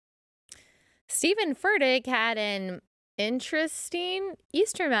Stephen Furtick had an interesting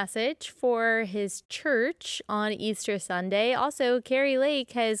Easter message for his church on Easter Sunday. Also, Kari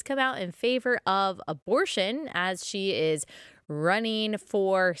Lake has come out in favor of abortion as she is running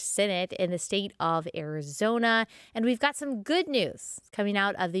for Senate in the state of Arizona. And we've got some good news coming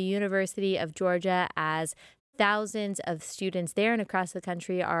out of the University of Georgia as thousands of students there and across the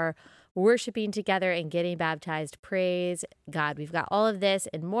country are worshiping together and getting baptized. Praise God. We've got all of this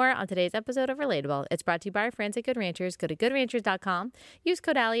and more on today's episode of Relatable. It's brought to you by our friends at Good Ranchers. Go to goodranchers.com. Use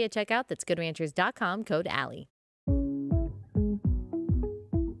code Allie at checkout. That's goodranchers.com, code Allie.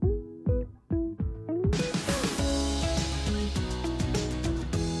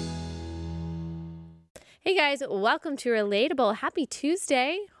 Hey guys, welcome to Relatable. Happy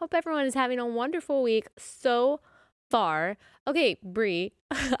Tuesday. Hope everyone is having a wonderful week so far. Okay, Bree,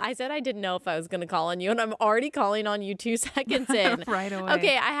 I said I didn't know if I was going to call on you, and I'm already calling on you 2 seconds in. Right away.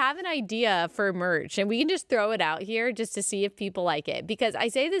 Okay, I have an idea for merch, and we can just throw it out here just to see if people like it, because I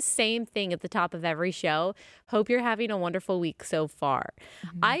say the same thing at the top of every show. Hope you're having a wonderful week so far.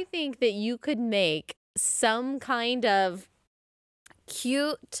 I think that you could make some kind of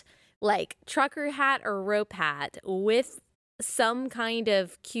cute, like, trucker hat or rope hat with some kind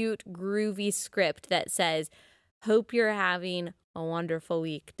of cute, groovy script that says, hope you're having a wonderful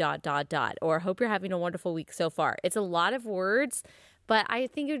week, ... or hope you're having a wonderful week so far. It's a lot of words, but I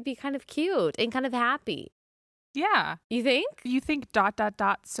think it would be kind of cute and kind of happy. Yeah. You think? You think ...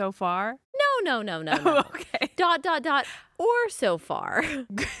 so far? No. Okay. ... or so far.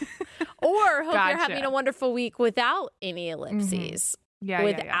 Or hope you're having a wonderful week without any ellipses. Yeah,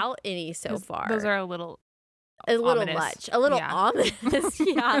 without any so far. Those are a little ominous. Much. A little ominous.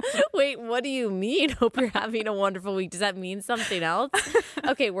 Yeah. Wait, what do you mean? Hope you're having a wonderful week. Does that mean something else?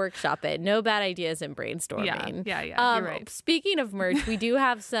 Okay, workshop it. No bad ideas in brainstorming. Yeah. You're right. Speaking of merch, we do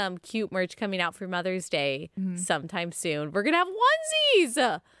have some cute merch coming out for Mother's Day sometime soon. We're going to have onesies.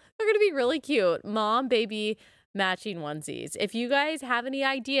 They're going to be really cute. Mom, baby matching onesies. If you guys have any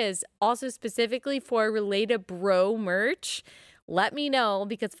ideas, also specifically for Relatable merch, let me know,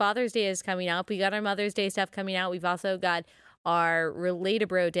 because Father's Day is coming up. We got our Mother's Day stuff coming out. We've also got our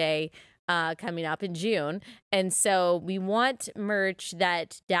Relatable Day coming up in June. And so we want merch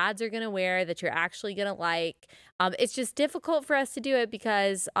that dads are going to wear, that you're actually going to like. It's just difficult for us to do it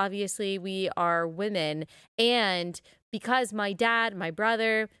because obviously we are women. And because my dad, my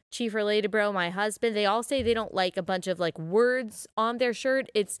brother, Chief Relatable, my husband, they all say they don't like a bunch of like words on their shirt.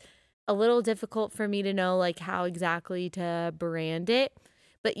 It's a little difficult for me to know like how exactly to brand it.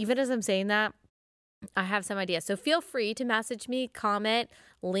 But even as I'm saying that, I have some ideas. So feel free to message me, comment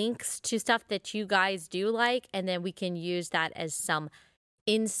links to stuff that you guys do like, and then we can use that as some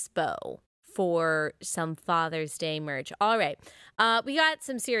inspo for some Father's Day merch. All right. We got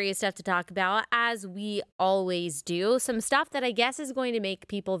some serious stuff to talk about, as we always do. Some stuff that I guess is going to make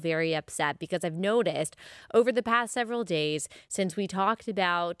people very upset, because I've noticed over the past several days since we talked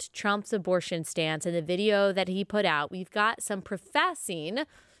about Trump's abortion stance and the video that he put out, we've got some professing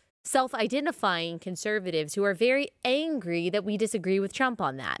self-identifying conservatives who are very angry that we disagree with Trump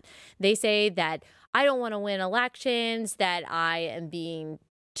on that. They say that I don't want to win elections, that I am being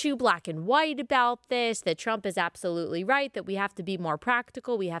too black and white about this, that Trump is absolutely right, that we have to be more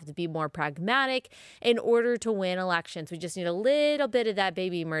practical, we have to be more pragmatic in order to win elections. We just need a little bit of that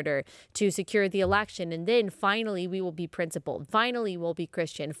baby murder to secure the election, and then finally we will be principled, finally we'll be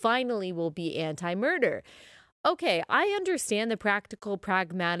Christian, finally we'll be anti-murder. Okay, I understand the practical,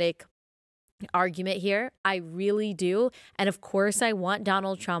 pragmatic argument here. I really do. And of course, I want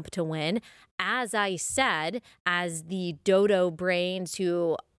Donald Trump to win. As I said, as the dodo brains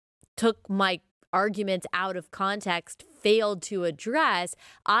who took my arguments out of context failed to address,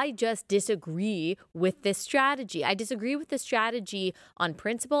 I just disagree with this strategy. I disagree with the strategy on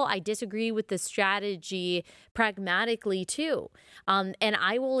principle. I disagree with the strategy pragmatically too. And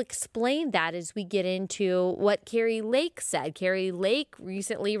I will explain that as we get into what Kari Lake said. Kari Lake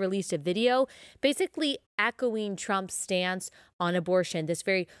recently released a video basically echoing Trump's stance on abortion, this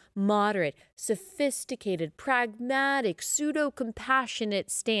very moderate, sophisticated, pragmatic, pseudo-compassionate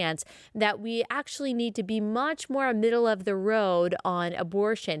stance that we actually need to be much more a middle of the road on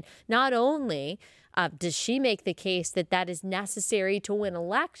abortion. Not only does she make the case that that is necessary to win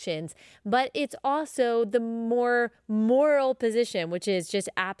elections, but it's also the more moral position, which is just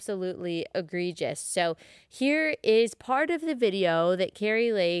absolutely egregious. So here is part of the video that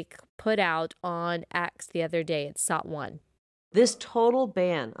Kari Lake put out on X the other day. It's SOT1. This total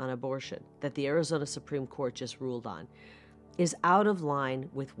ban on abortion that the Arizona Supreme Court just ruled on is out of line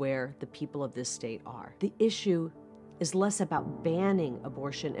with where the people of this state are. The issue is less about banning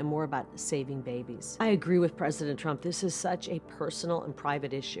abortion and more about saving babies. I agree with President Trump. This is such a personal and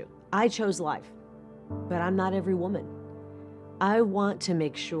private issue. I chose life, but I'm not every woman. I want to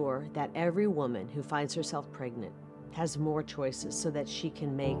make sure that every woman who finds herself pregnant has more choices so that she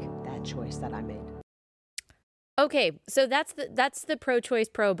can make that choice that I made. Okay, so that's the pro-choice,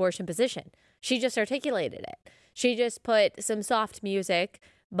 pro-abortion position. She just articulated it. She just put some soft music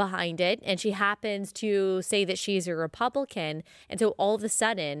behind it, and she happens to say that she's a Republican, and so all of a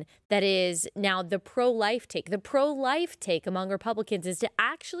sudden that is now the pro-life take. The pro-life take among Republicans is to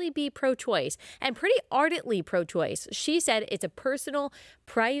actually be pro-choice, and pretty ardently pro-choice. She said it's a personal,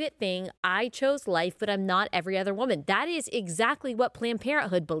 private thing. I chose life, but I'm not every other woman. That is exactly what Planned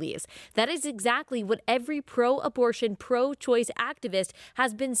Parenthood believes. That is exactly what every pro-abortion, pro-choice activist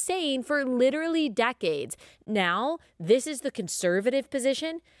has been saying for literally decades. Now, this is the conservative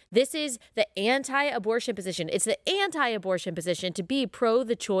position. This is the anti-abortion position. It's the anti-abortion position to be pro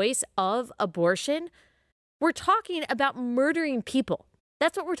the choice of abortion. We're talking about murdering people.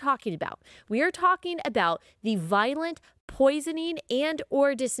 That's what we're talking about. We are talking about the violent poisoning and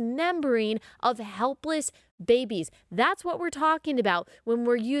or dismembering of helpless babies. That's what we're talking about when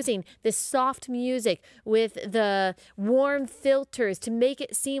we're using this soft music with the warm filters to make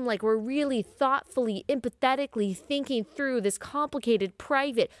it seem like we're really thoughtfully, empathetically thinking through this complicated,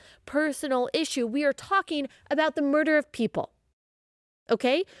 private, personal issue. We are talking about the murder of people.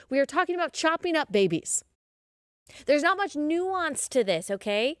 Okay? We are talking about chopping up babies. There's not much nuance to this,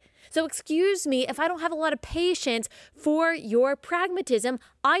 okay? So excuse me if I don't have a lot of patience for your pragmatism.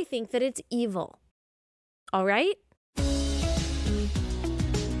 I think that it's evil. All right?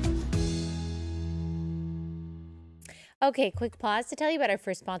 Okay, quick pause to tell you about our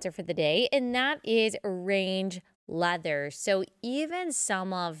first sponsor for the day, and that is Range Leather. So even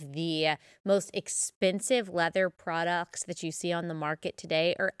some of the most expensive leather products that you see on the market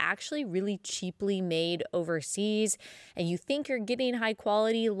today are actually really cheaply made overseas. And you think you're getting high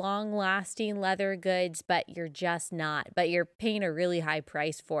quality, long lasting leather goods, but you're just not. But you're paying a really high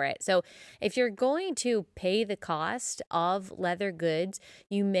price for it. So if you're going to pay the cost of leather goods,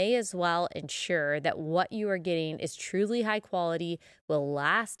 you may as well ensure that what you are getting is truly high quality, will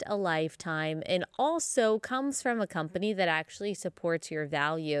last a lifetime, and also comes from a company that actually supports your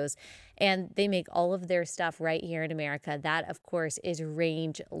values. And they make all of their stuff right here in America. That, of course, is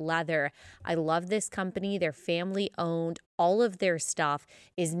Range Leather. I love this company. They're family owned. All of their stuff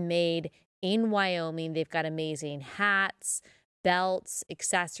is made in Wyoming. They've got amazing hats, belts,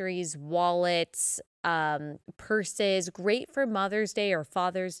 accessories, wallets, purses, great for Mother's Day or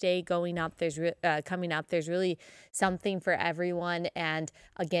Father's Day coming up. There's really something for everyone. And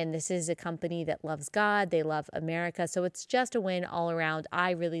again, this is a company that loves God. They love America. So it's just a win all around.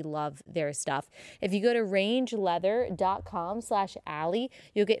 I really love their stuff. If you go to rangeleather.com/Allie,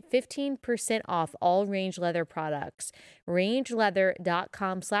 you'll get 15% off all Range Leather products.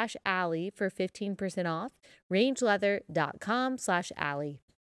 Rangeleather.com/Allie for 15% off. Rangeleather.com/Allie.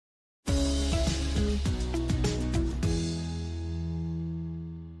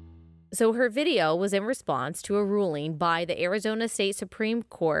 So her video was in response to a ruling by the Arizona State Supreme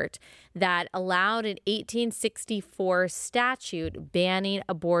Court that allowed an 1864 statute banning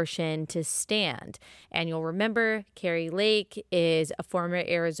abortion to stand. And you'll remember Kari Lake is a former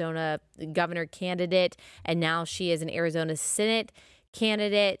Arizona governor candidate, and now she is an Arizona Senate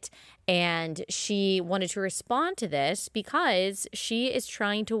candidate. And she wanted to respond to this because she is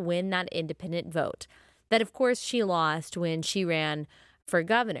trying to win that independent vote that, of course, she lost when she ran for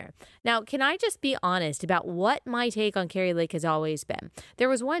governor. Now, can I just be honest about what my take on Kari Lake has always been? There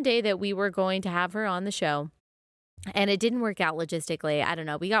was one day that we were going to have her on the show, and it didn't work out logistically. I don't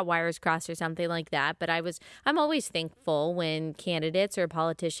know. We got wires crossed or something like that. But I'm always thankful when candidates or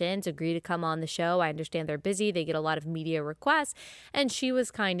politicians agree to come on the show. I understand they're busy. They get a lot of media requests. And she was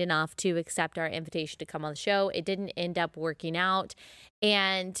kind enough to accept our invitation to come on the show. It didn't end up working out.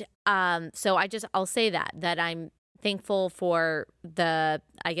 And so I'll say that I'm thankful for the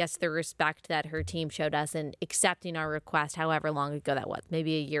respect that her team showed us in accepting our request, however long ago that was,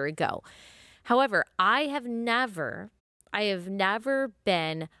 maybe a year ago. However, I have never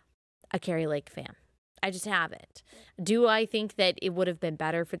been a Kari Lake fan. I just haven't. Do I think that it would have been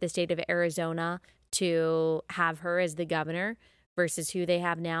better for the state of Arizona to have her as the governor versus who they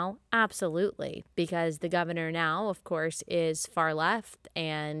have now? Absolutely. Because the governor now, of course, is far left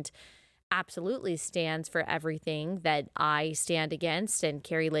and absolutely stands for everything that I stand against. And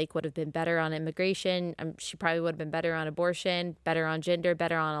Kari Lake would have been better on immigration. She probably would have been better on abortion, better on gender,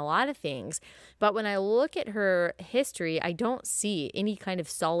 better on a lot of things. But when I look at her history, I don't see any kind of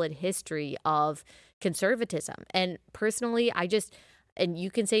solid history of conservatism. And personally, and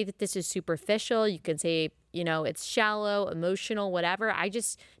you can say that this is superficial. You can say, it's shallow, emotional, whatever. I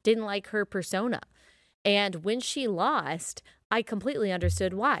just didn't like her persona. And when she lost, I completely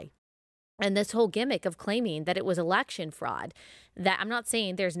understood why. And this whole gimmick of claiming that it was election fraud, that I'm not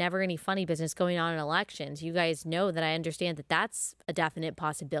saying there's never any funny business going on in elections. You guys know that I understand that that's a definite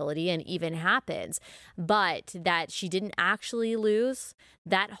possibility and even happens, but that she didn't actually lose,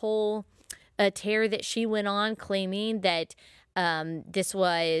 that whole tear that she went on claiming that this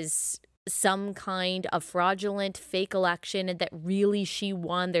was some kind of fraudulent fake election and that really she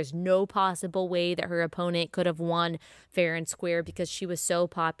won. There's no possible way that her opponent could have won fair and square because she was so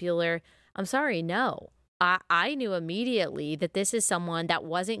popular. I'm sorry, no. I knew immediately that this is someone that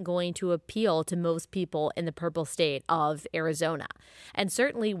wasn't going to appeal to most people in the purple state of Arizona, and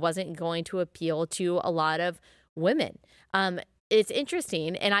certainly wasn't going to appeal to a lot of women. It's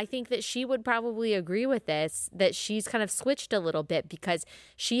interesting, and I think that she would probably agree with this, that she's kind of switched a little bit because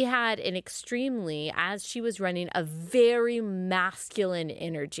she had as she was running, a very masculine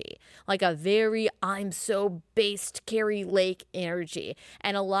energy, like a very I'm so based Kari Lake energy.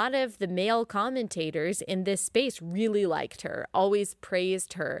 And a lot of the male commentators in this space really liked her, always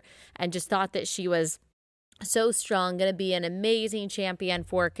praised her, and just thought that she was so strong, going to be an amazing champion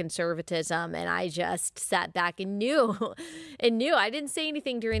for conservatism. And I just sat back and knew. I didn't say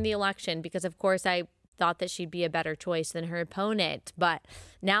anything during the election because, of course, I thought that she'd be a better choice than her opponent. But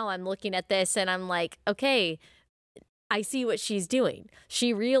now I'm looking at this and I'm like, okay, I see what she's doing.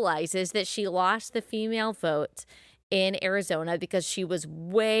 She realizes that she lost the female vote in Arizona because she was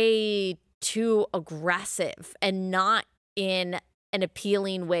way too aggressive and not in an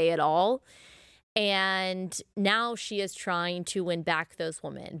appealing way at all. And now she is trying to win back those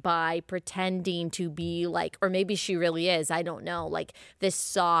women by pretending to be like, or maybe she really is, I don't know, like this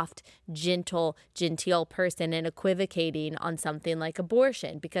soft, genteel person, and equivocating on something like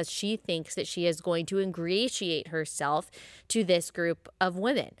abortion because she thinks that she is going to ingratiate herself to this group of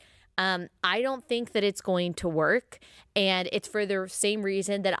women. I don't think that it's going to work, and it's for the same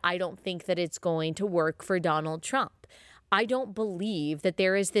reason that I don't think that it's going to work for Donald Trump. I don't believe that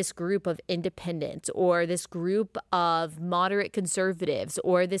there is this group of independents or this group of moderate conservatives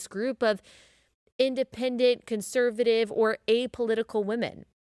or this group of independent, conservative, or apolitical women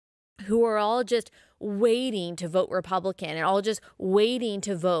who are all just waiting to vote Republican and all just waiting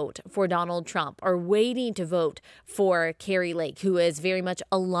to vote for Donald Trump or waiting to vote for Kari Lake, who is very much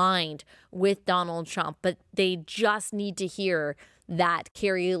aligned with Donald Trump, but they just need to hear that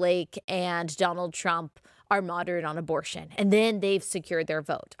Kari Lake and Donald Trump are moderate on abortion, and then they've secured their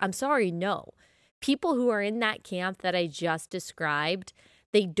vote. I'm sorry, no. People who are in that camp that I just described,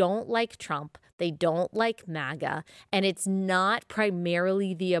 they don't like Trump, they don't like MAGA, and it's not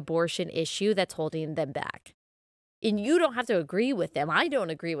primarily the abortion issue that's holding them back. And you don't have to agree with them. I don't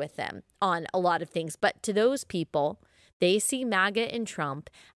agree with them on a lot of things, but to those people, they see MAGA and Trump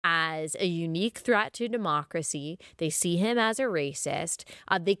as a unique threat to democracy. They see him as a racist.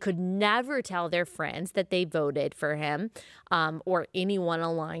 They could never tell their friends that they voted for him or anyone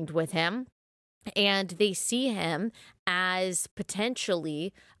aligned with him. And they see him as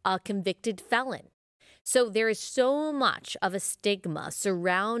potentially a convicted felon. So there is so much of a stigma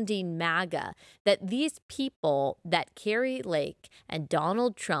surrounding MAGA that these people that Kari Lake and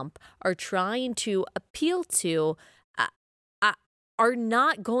Donald Trump are trying to appeal to are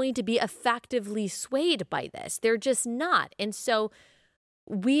not going to be effectively swayed by this. They're just not. And so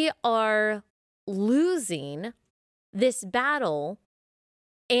we are losing this battle,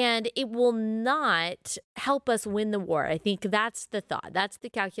 and it will not help us win the war. I think that's the thought. That's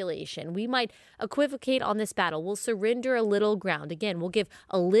the calculation. We might equivocate on this battle. We'll surrender a little ground. Again, we'll give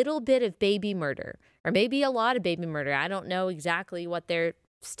a little bit of baby murder, or maybe a lot of baby murder. I don't know exactly what their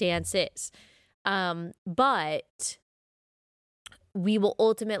stance is. But we will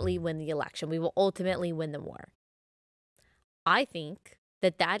ultimately win the election. We will ultimately win the war. I think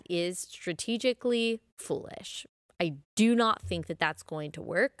that that is strategically foolish. I do not think that that's going to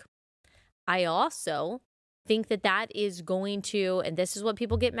work. I also think that that is going to, and this is what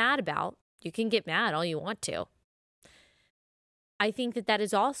people get mad about. You can get mad all you want to. I think that that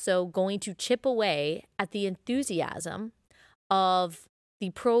is also going to chip away at the enthusiasm of the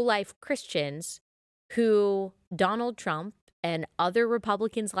pro-life Christians who Donald Trump and other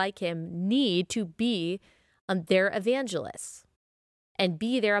Republicans like him need to be their evangelists and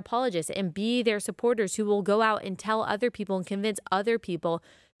be their apologists and be their supporters who will go out and tell other people and convince other people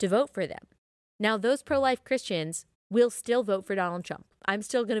to vote for them. Now, those pro-life Christians will still vote for Donald Trump. I'm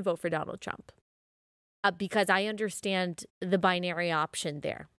still going to vote for Donald Trump because I understand the binary option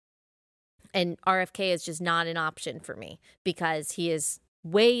there. And RFK is just not an option for me because he is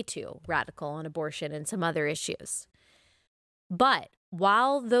way too radical on abortion and some other issues. But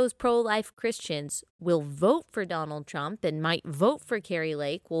while those pro-life Christians will vote for Donald Trump and might vote for Kari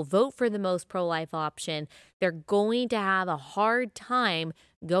Lake, will vote for the most pro-life option, they're going to have a hard time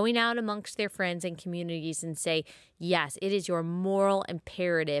going out amongst their friends and communities and say, yes, it is your moral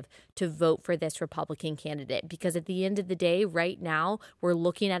imperative to vote for this Republican candidate. Because at the end of the day, right now, we're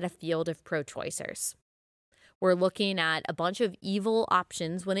looking at a field of pro-choicers. We're looking at a bunch of evil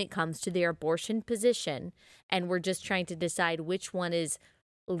options when it comes to their abortion position, and we're just trying to decide which one is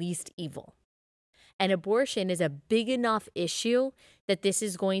least evil. And abortion is a big enough issue that this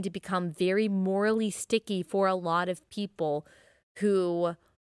is going to become very morally sticky for a lot of people who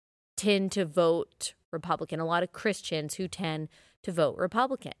tend to vote Republican, a lot of Christians who tend to vote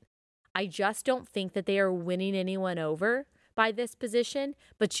Republican. I just don't think that they are winning anyone over by this position,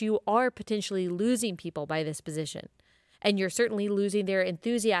 but you are potentially losing people by this position. And you're certainly losing their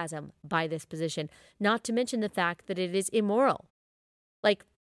enthusiasm by this position, not to mention the fact that it is immoral. Like,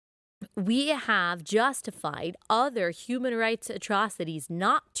 we have justified other human rights atrocities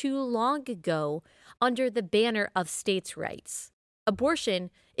not too long ago under the banner of states' rights.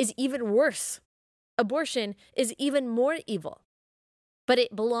 Abortion is even worse. Abortion is even more evil. But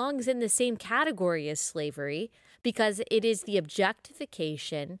it belongs in the same category as slavery because it is the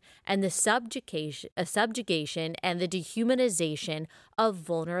objectification and the subjugation and the dehumanization of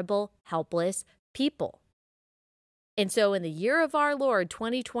vulnerable, helpless people. And so in the year of our Lord,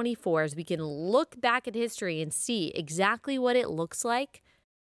 2024, as we can look back at history and see exactly what it looks like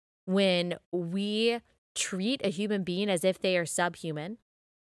when we treat a human being as if they are subhuman,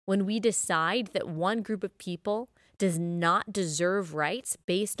 when we decide that one group of people does not deserve rights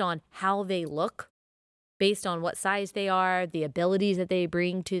based on how they look, based on what size they are, the abilities that they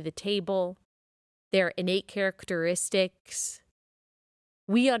bring to the table, their innate characteristics.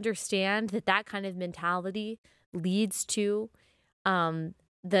 We understand that that kind of mentality leads to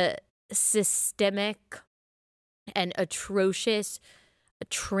the systemic and atrocious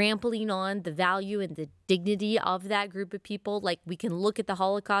trampling on the value and the dignity of that group of people. Like, we can look at the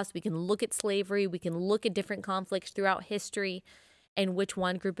Holocaust, we can look at slavery, we can look at different conflicts throughout history and which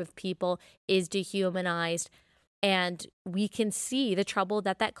one group of people is dehumanized. And we can see the trouble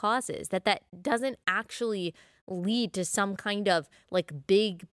that that causes, that doesn't actually lead to some kind of like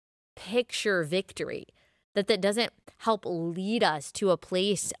big picture victory, that doesn't help lead us to a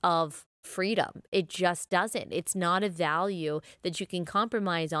place of freedom. It just doesn't. It's not a value that you can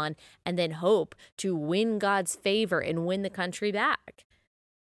compromise on and then hope to win God's favor and win the country back.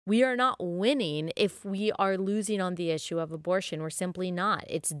 We are not winning if we are losing on the issue of abortion. We're simply not.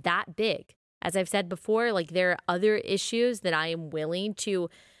 It's that big. As I've said before, like, there are other issues that I am willing to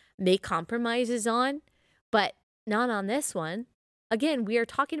make compromises on, but not on this one. Again, we are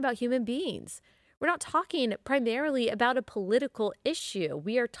talking about human beings. We're not talking primarily about a political issue.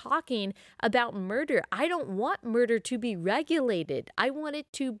 We are talking about murder. I don't want murder to be regulated. I want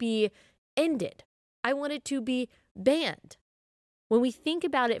it to be ended. I want it to be banned. When we think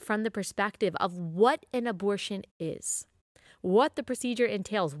about it from the perspective of what an abortion is, what the procedure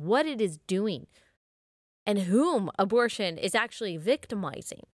entails, what it is doing, and whom abortion is actually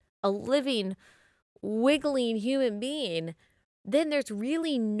victimizing, a living, wiggling human being, then there's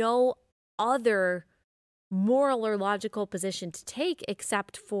really no other moral or logical position to take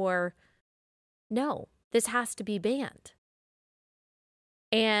except for, no, this has to be banned.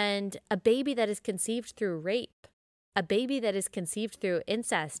 And a baby that is conceived through rape, a baby that is conceived through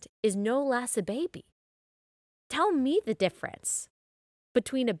incest is no less a baby. Tell me the difference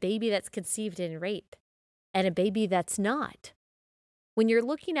between a baby that's conceived in rape and a baby that's not. When you're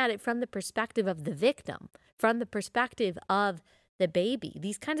looking at it from the perspective of the victim, from the perspective of the baby,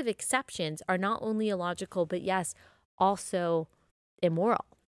 these kinds of exceptions are not only illogical, but yes, also immoral.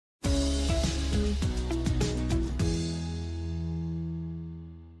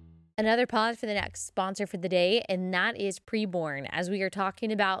 Another pause for the next sponsor for the day, and that is Preborn. As we are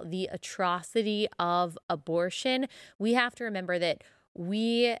talking about the atrocity of abortion, we have to remember that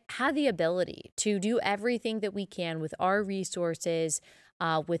we have the ability to do everything that we can with our resources,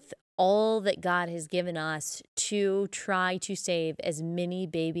 with all that God has given us to try to save as many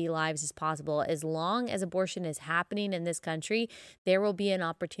baby lives as possible. As long as abortion is happening in this country, there will be an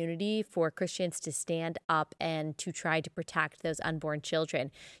opportunity for Christians to stand up and to try to protect those unborn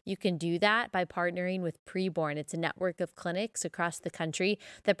children. You can do that by partnering with Preborn. It's a network of clinics across the country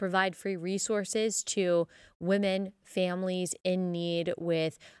that provide free resources to women, families in need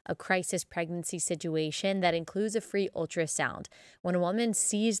with a crisis pregnancy situation that includes a free ultrasound. When a woman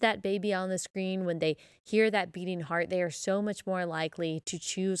sees that baby on the screen, when they hear that beating heart, they are so much more likely to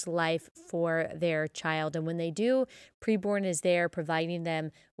choose life for their child. And when they do, preborn is there providing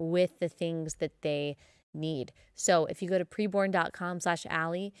them with the things that they need. So if you go to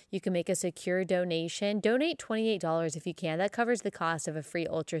preborn.com/Allie, you can make a secure donation. Donate $28 if you can. That covers the cost of a free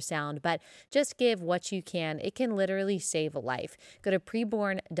ultrasound, but just give what you can. It can literally save a life. Go to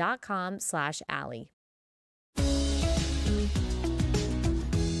preborn.com/Allie.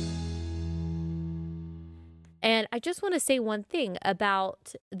 And I just want to say one thing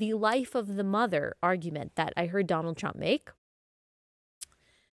about the life of the mother argument that I heard Donald Trump make.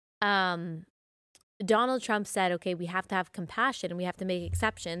 Donald Trump said, okay, we have to have compassion and we have to make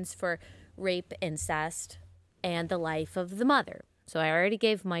exceptions for rape, incest, and the life of the mother. So I already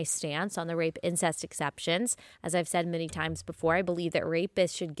gave my stance on the rape, incest exceptions. As I've said many times before, I believe that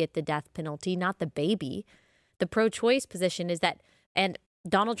rapists should get the death penalty, not the baby. The pro-choice position is that, and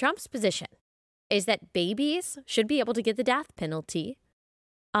Donald Trump's position is that babies should be able to get the death penalty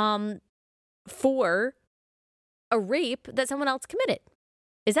for a rape that someone else committed.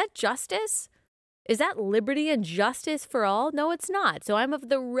 Is that justice? Is that liberty and justice for all? No, it's not. So I'm of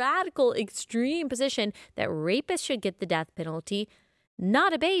the radical extreme position that rapists should get the death penalty,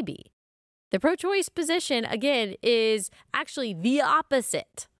 not a baby. The pro-choice position, again, is actually the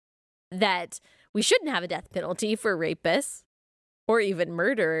opposite, that we shouldn't have a death penalty for rapists or even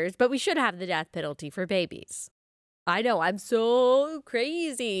murderers, but we should have the death penalty for babies. I know, I'm so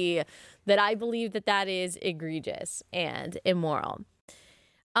crazy that I believe that that is egregious and immoral.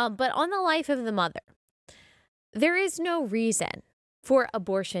 But on the life of the mother, there is no reason for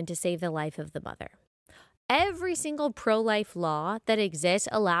abortion to save the life of the mother. Every single pro-life law that exists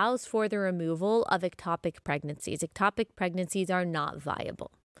allows for the removal of ectopic pregnancies. Ectopic pregnancies are not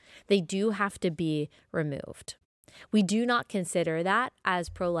viable. They do have to be removed. We do not consider that as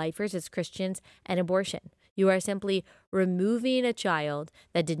pro-lifers, as Christians, an abortion. You are simply removing a child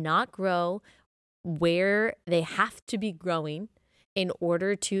that did not grow where they have to be growing in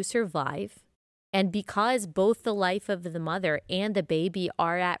order to survive. And because both the life of the mother and the baby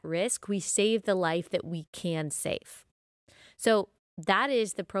are at risk, we save the life that we can save. So that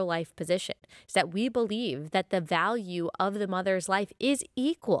is the pro-life position, is that we believe that the value of the mother's life is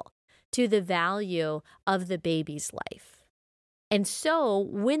equal to the value of the baby's life. And so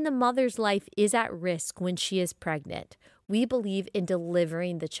when the mother's life is at risk when she is pregnant, we believe in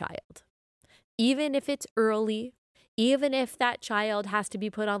delivering the child. Even if it's early, even if that child has to be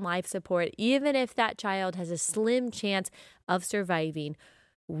put on life support, even if that child has a slim chance of surviving,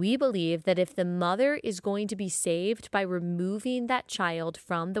 we believe that if the mother is going to be saved by removing that child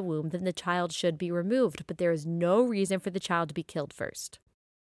from the womb, then the child should be removed. But there is no reason for the child to be killed first.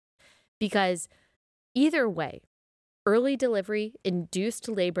 Because either way, early delivery, induced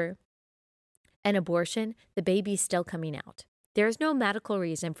labor, and abortion, the baby's still coming out. There is no medical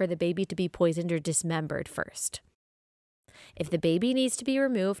reason for the baby to be poisoned or dismembered first. If the baby needs to be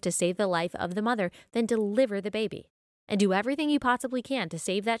removed to save the life of the mother, then deliver the baby and do everything you possibly can to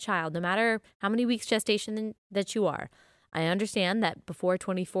save that child, no matter how many weeks gestation that you are. I understand that before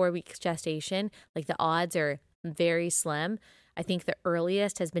 24 weeks gestation, like the odds are very slim. I think the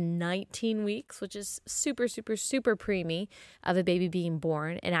earliest has been 19 weeks, which is super, super, super preemie of a baby being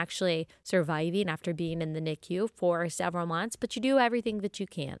born and actually surviving after being in the NICU for several months. But you do everything that you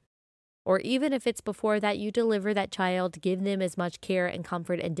can. Or even if it's before that, you deliver that child, give them as much care and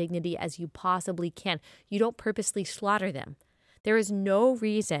comfort and dignity as you possibly can. You don't purposely slaughter them. There is no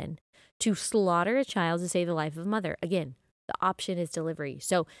reason to slaughter a child to save the life of a mother. Again, the option is delivery.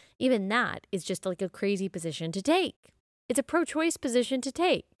 So even that is just like a crazy position to take. It's a pro-choice position to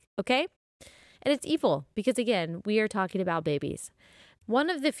take, okay? And it's evil because, again, we are talking about babies. One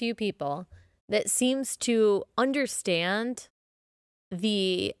of the few people that seems to understand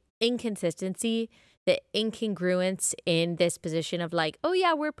the inconsistency, the incongruence in this position of like, oh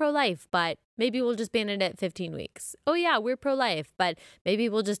yeah, we're pro-life, but maybe we'll just ban it at 15 weeks. Oh yeah, we're pro-life, but maybe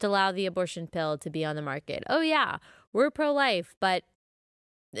we'll just allow the abortion pill to be on the market. Oh yeah, we're pro-life, but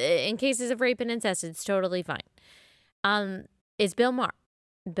in cases of rape and incest, it's totally fine. Is Bill Maher.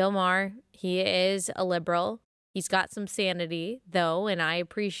 Bill Maher, he is a liberal. He's got some sanity, though, and I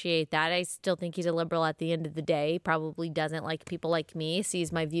appreciate that. I still think he's a liberal at the end of the day. Probably doesn't like people like me,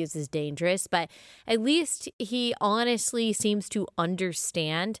 sees my views as dangerous, but at least he honestly seems to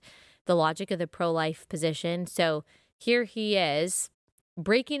understand the logic of the pro-life position. So here he is,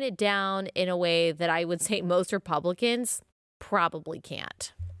 breaking it down in a way that I would say most Republicans probably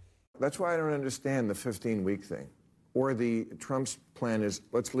can't. That's why I don't understand the 15-week thing. or the Trump's plan is,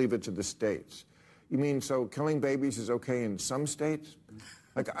 let's leave it to the states. You mean so killing babies is okay in some states?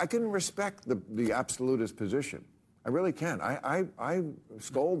 Like, I can respect the absolutist position. I really can. I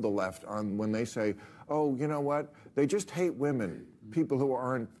scold the left on when they say, oh, you know what? They just hate women, people who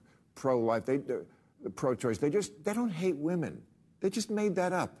aren't pro-life, pro-choice. They don't hate women. They just made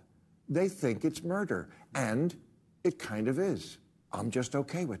that up. They think it's murder. And it kind of is. I'm just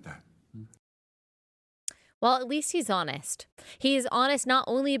okay with that. Well, at least he's honest. He is honest not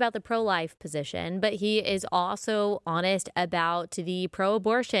only about the pro-life position, but he is also honest about the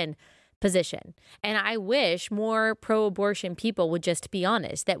pro-abortion position. And I wish more pro-abortion people would just be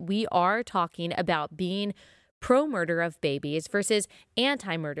honest that we are talking about being pro-murder of babies versus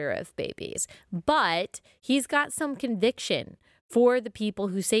anti-murder of babies. But he's got some conviction for the people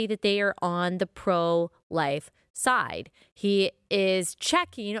who say that they are on the pro-life side. He is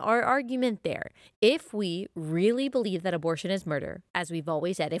checking our argument there. If we really believe that abortion is murder, as we've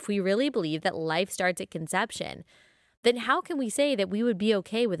always said, if we really believe that life starts at conception, then how can we say that we would be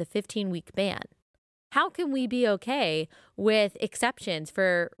okay with a 15-week ban? How can we be okay with exceptions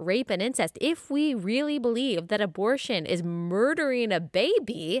for rape and incest? If we really believe that abortion is murdering a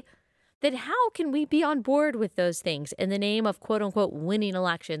baby, then how can we be on board with those things in the name of quote unquote winning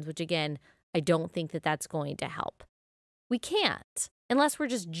elections, which again, I don't think that that's going to help. We can't unless we're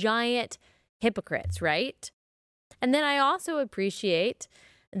just giant hypocrites, right? And then I also appreciate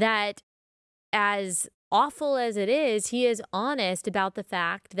that as awful as it is, he is honest about the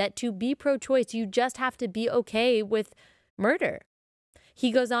fact that to be pro-choice, you just have to be okay with murder.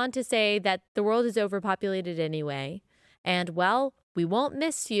 He goes on to say that the world is overpopulated anyway, and well, we won't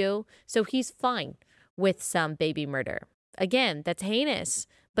miss you, so he's fine with some baby murder. Again, that's heinous,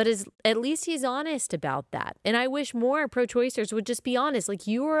 but at least he's honest about that. And I wish more pro-choicers would just be honest, like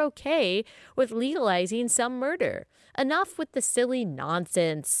you are okay with legalizing some murder. Enough with the silly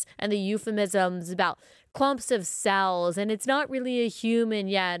nonsense and the euphemisms about clumps of cells, and it's not really a human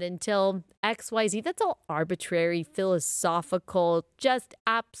yet until XYZ. That's all arbitrary, philosophical, just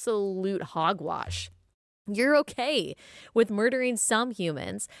absolute hogwash. You're okay with murdering some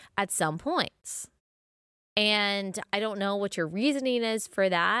humans at some points. And I don't know what your reasoning is for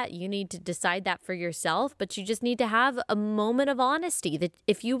that. You need to decide that for yourself, but you just need to have a moment of honesty that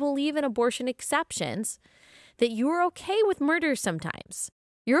if you believe in abortion exceptions, that you're okay with murder sometimes.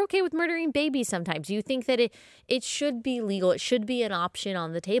 You're okay with murdering babies sometimes. You think that it should be legal. It should be an option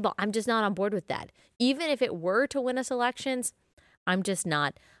on the table. I'm just not on board with that. Even if it were to win us elections, I'm just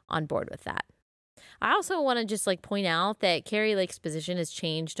not on board with that. I also want to just point out that Kari Lake's position has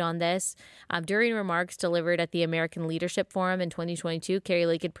changed on this. During remarks delivered at the American Leadership Forum in 2022, Kari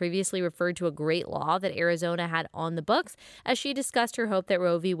Lake had previously referred to a great law that Arizona had on the books as she discussed her hope that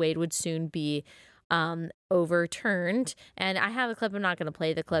Roe v. Wade would soon be overturned. And I have a clip. I'm not going to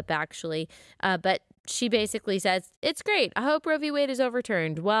play the clip actually, but she basically says, it's great. I hope Roe v. Wade is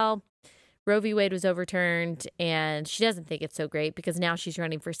overturned. Well, Roe v. Wade was overturned, and she doesn't think it's so great because now she's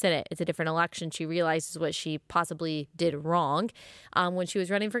running for Senate. It's a different election. She realizes what she possibly did wrong when she was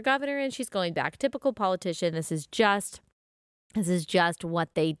running for governor, and she's going back. Typical politician. This is just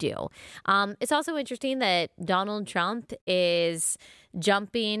what they do. It's also interesting that Donald Trump is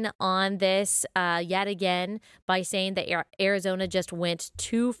jumping on this yet again by saying that Arizona just went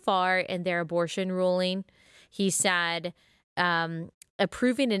too far in their abortion ruling. He said,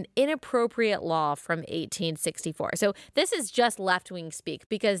 approving an inappropriate law from 1864. So this is just left-wing speak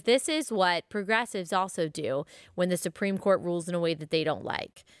because this is what progressives also do when the Supreme Court rules in a way that they don't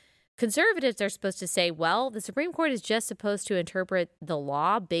like. Conservatives are supposed to say, well, the Supreme Court is just supposed to interpret the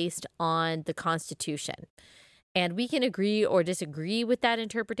law based on the Constitution. And we can agree or disagree with that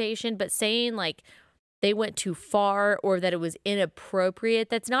interpretation, but saying they went too far or that it was inappropriate,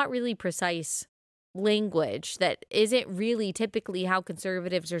 that's not really precise language. That isn't really typically how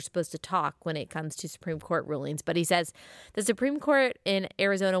conservatives are supposed to talk when it comes to Supreme Court rulings. But he says the Supreme Court in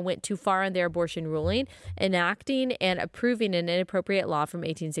Arizona went too far in their abortion ruling, enacting and approving an inappropriate law from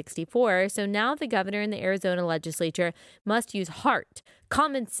 1864. So now the governor and the Arizona legislature must use heart,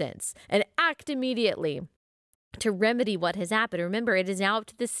 common sense, and act immediately to remedy what has happened. Remember, it is now up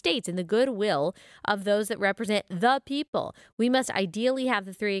to the states and the goodwill of those that represent the people. We must ideally have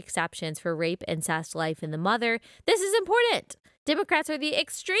the 3 exceptions for rape, incest, life, and the mother. This is important. Democrats are the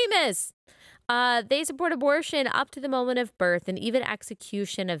extremists. They support abortion up to the moment of birth and even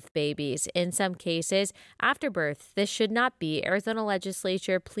execution of babies. In some cases, after birth, this should not be. Arizona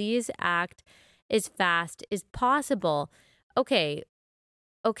legislature, please act as fast as possible. Okay.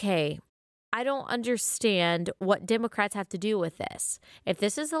 I don't understand what Democrats have to do with this. If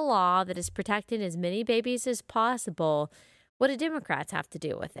this is a law that is protecting as many babies as possible, what do Democrats have to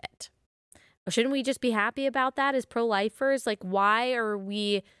do with it? Shouldn't we just be happy about that as pro-lifers? Like, why are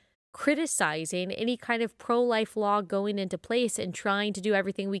we criticizing any kind of pro-life law going into place and trying to do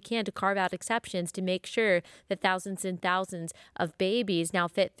everything we can to carve out exceptions to make sure that thousands and thousands of babies now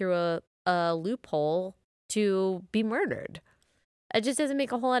fit through a loophole to be murdered? It just doesn't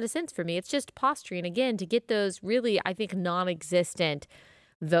make a whole lot of sense for me. It's just posturing, again, to get those really, I think, non-existent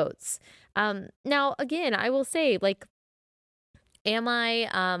votes. Now, again, I will say, like, am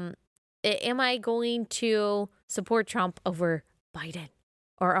I going to support Trump over Biden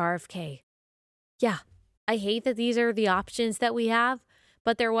or RFK? Yeah, I hate that these are the options that we have,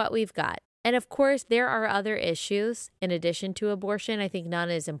 but they're what we've got. And of course, there are other issues in addition to abortion. I think none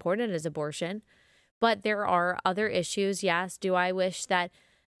as important as abortion. But there are other issues, yes. Do I wish that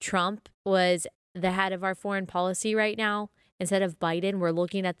Trump was the head of our foreign policy right now instead of Biden? We're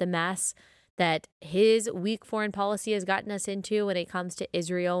looking at the mess that his weak foreign policy has gotten us into when it comes to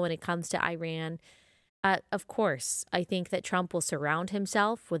Israel, when it comes to Iran. Of course, I think that Trump will surround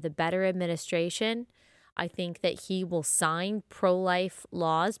himself with a better administration. I think that he will sign pro-life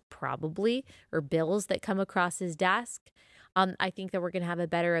laws, probably, or bills that come across his desk. I think that we're going to have a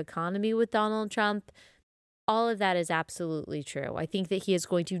better economy with Donald Trump. All of that is absolutely true. I think that he is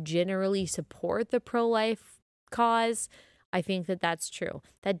going to generally support the pro-life cause. I think that that's true.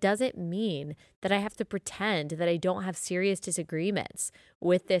 That doesn't mean that I have to pretend that I don't have serious disagreements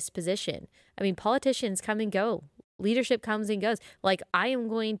with this position. I mean, politicians come and go. Leadership comes and goes. Like, I am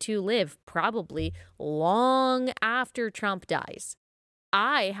going to live probably long after Trump dies.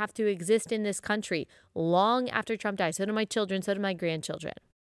 I have to exist in this country long after Trump dies. So do my children, so do my grandchildren.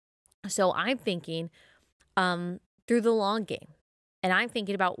 So I'm thinking through the long game. And I'm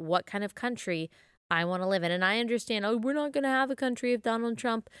thinking about what kind of country I want to live in. And I understand, we're not going to have a country if Donald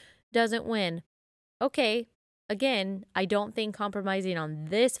Trump doesn't win. Okay, again, I don't think compromising on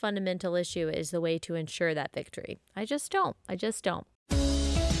this fundamental issue is the way to ensure that victory. I just don't.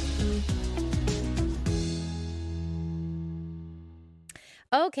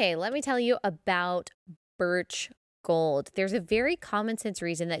 Okay, let me tell you about Birch Gold. There's a very common sense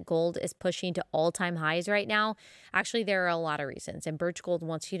reason that gold is pushing to all-time highs right now. Actually, there are a lot of reasons, and Birch Gold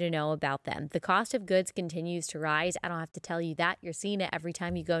wants you to know about them. The cost of goods continues to rise. I don't have to tell you that. You're seeing it every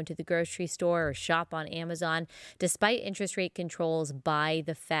time you go into the grocery store or shop on Amazon. Despite interest rate controls by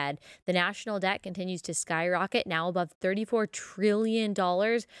the Fed, the national debt continues to skyrocket, now above $34 trillion,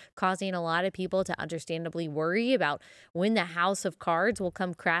 causing a lot of people to understandably worry about when the house of cards will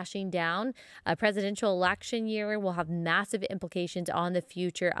come crashing down. A presidential election year will have massive implications on the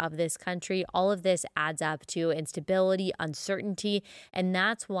future of this country. All of this adds up to instability, uncertainty, and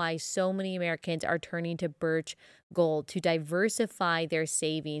that's why so many Americans are turning to Birch Gold to diversify their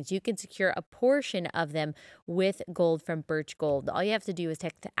savings. You can secure a portion of them with gold from Birch Gold. All you have to do is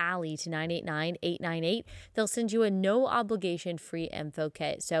text Allie to 989-898. They'll send you a no obligation free info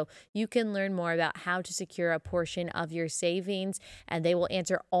kit. So you can learn more about how to secure a portion of your savings, and they will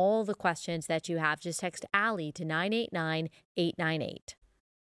answer all the questions that you have. Just text Allie to 989-898.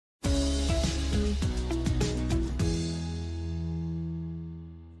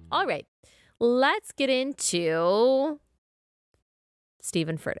 All right, let's get into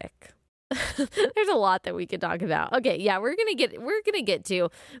Stephen Furtick. There's a lot that we could talk about. Okay, yeah, we're gonna get to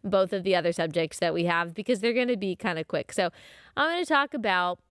both of the other subjects that we have because they're gonna be kind of quick. So I'm gonna talk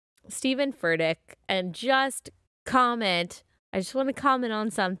about Stephen Furtick and just comment. I just want to comment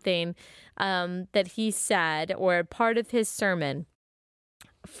on something that he said, or part of his sermon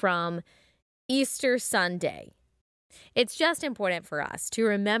from Easter Sunday. It's just important for us to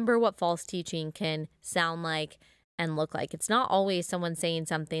remember what false teaching can sound like and look like. It's not always someone saying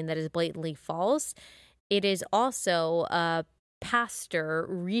something that is blatantly false. It is also a pastor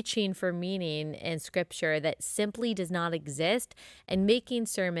reaching for meaning in scripture that simply does not exist and making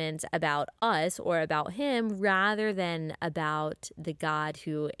sermons about us or about him rather than about the God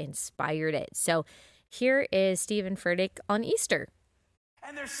who inspired it. So here is Stephen Furtick on Easter.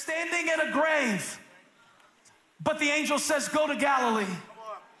 And they're standing at a grave. But the angel says, go to Galilee.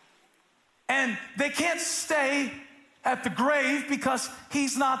 And they can't stay at the grave because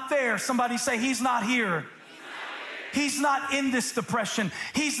he's not there. Somebody say, he's not here. He's not in this depression.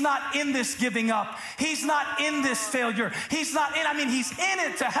 He's not in this giving up. He's not in this failure. He's not in, he's in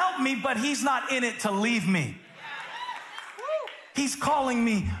it to help me, but he's not in it to leave me. He's calling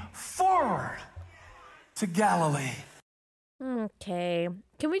me forward to Galilee. Okay.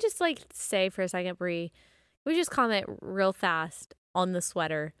 Can we just say for a second, Bree, we just comment real fast on the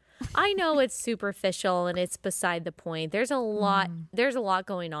sweater. I know it's superficial and it's beside the point. There's a lot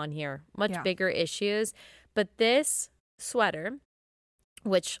going on here, much bigger issues. But this sweater,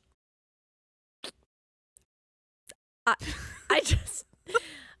 which I just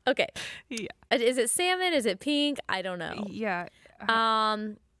okay. Yeah. Is it salmon? Is it pink? I don't know. Yeah.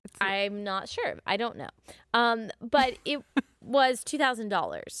 I'm not sure. I don't know. But it was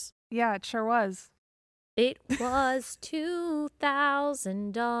 $2,000. Yeah, it sure was. It was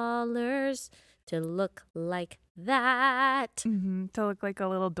 $2,000 to look like that. Mm-hmm. To look like a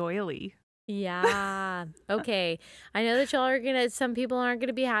little doily. Yeah. Okay. I know that y'all are some people aren't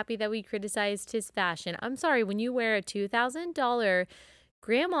gonna be happy that we criticized his fashion. I'm sorry, when you wear a $2,000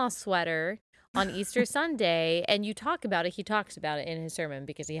 grandma sweater on Easter Sunday and you talk about it, he talks about it in his sermon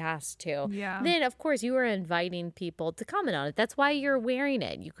because he has to. Yeah. Then, of course, you are inviting people to comment on it. That's why you're wearing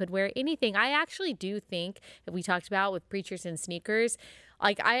it. You could wear anything. I actually do think that we talked about with preachers and sneakers.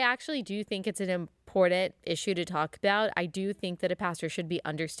 Like, I actually do think it's an important issue to talk about. I do think that a pastor should be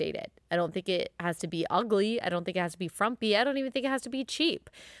understated. I don't think it has to be ugly. I don't think it has to be frumpy. I don't even think it has to be cheap.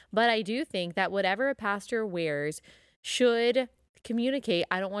 But I do think that whatever a pastor wears should communicate.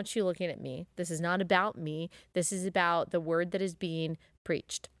 I don't want you looking at me. This is not about me. This is about the word that is being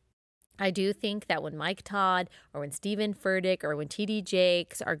preached. I do think that when Mike Todd or when Stephen Furtick or when TD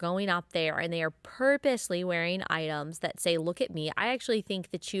Jakes are going up there and they are purposely wearing items that say, look at me, I actually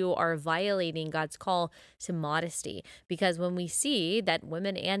think that you are violating God's call to modesty. Because when we see that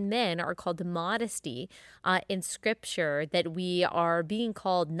women and men are called to modesty in scripture, that we are being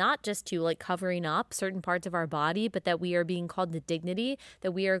called not just to like covering up certain parts of our body, but that we are being called to dignity,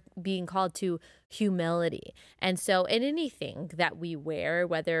 that we are being called to humility. And so in anything that we wear,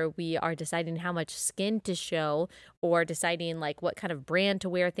 whether we are deciding how much skin to show or deciding like what kind of brand to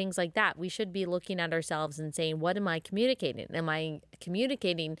wear, things like that, we should be looking at ourselves and saying, what am I communicating? Am I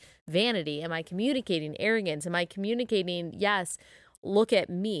communicating vanity? Am I communicating arrogance? Am I communicating, yes, look at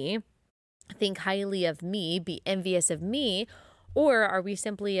me, think highly of me, be envious of me? Or are we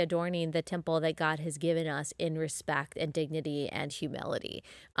simply adorning the temple that God has given us in respect and dignity and humility?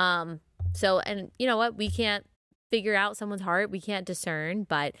 And you know what? We can't figure out someone's heart. We can't discern,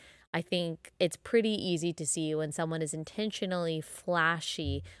 but I think it's pretty easy to see when someone is intentionally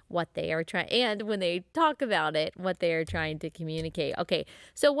flashy what they are trying, and when they talk about it, what they are trying to communicate. Okay,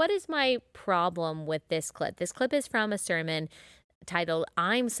 so what is my problem with this clip? This clip is from a sermon titled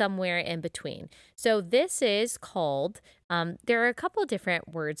I'm Somewhere in Between. So this is called, there are a couple different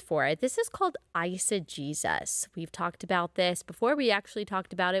words for it. This is called eisegesis. We've talked about this before. We actually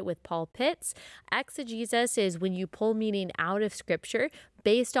talked about it with Paul Pitts. Exegesis is when you pull meaning out of scripture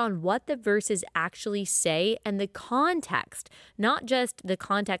based on what the verses actually say and the context, not just the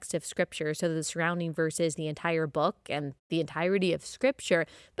context of scripture, so the surrounding verses, the entire book and the entirety of scripture,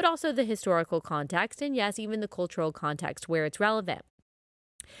 but also the historical context and yes, even the cultural context where it's relevant.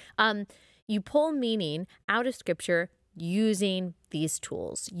 You pull meaning out of scripture using these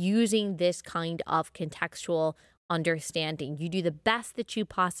tools, using this kind of contextual understanding. You do the best that you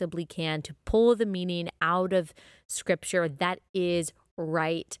possibly can to pull the meaning out of scripture that is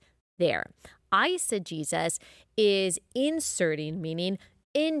right there. Eisegesis is inserting meaning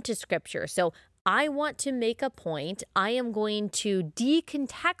into scripture. So I want to make a point. I am going to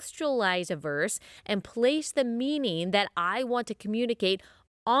decontextualize a verse and place the meaning that I want to communicate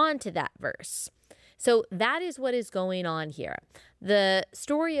onto that verse. So that is what is going on here. The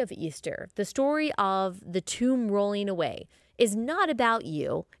story of Easter, the story of the tomb rolling away, is not about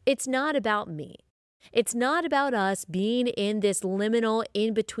you. It's not about me. It's not about us being in this liminal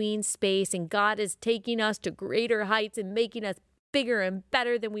in-between space and God is taking us to greater heights and making us bigger and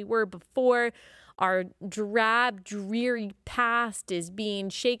better than we were before. Our drab, dreary past is being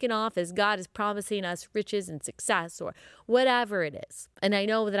shaken off as God is promising us riches and success or whatever it is. And I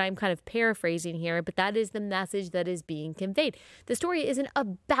know that I'm kind of paraphrasing here, but that is the message that is being conveyed. The story isn't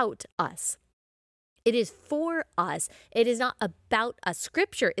about us. It is for us. It is not about us.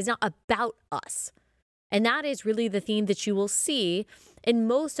 Scripture is not about us. And that is really the theme that you will see in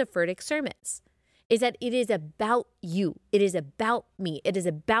most of Furtick's sermons, is that it is about you. It is about me. It is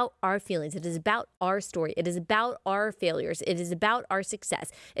about our feelings. It is about our story. It is about our failures. It is about our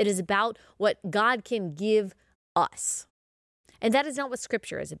success. It is about what God can give us. And that is not what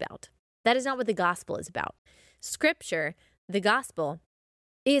Scripture is about. That is not what the gospel is about. Scripture, the gospel,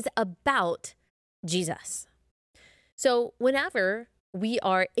 is about Jesus. So whenever we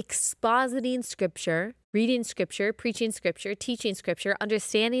are expositing Scripture, reading Scripture, preaching Scripture, teaching Scripture,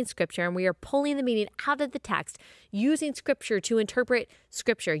 understanding Scripture, and we are pulling the meaning out of the text, using Scripture to interpret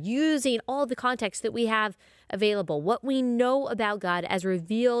Scripture, using all the context that we have available, what we know about God as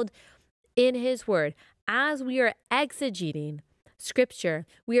revealed in His Word. As we are exegeting Scripture,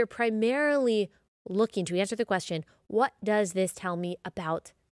 we are primarily looking to answer the question, what does this tell me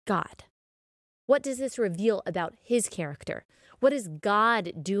about God? What does this reveal about His character? What is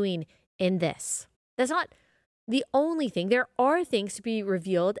God doing in this? That's not the only thing. There are things to be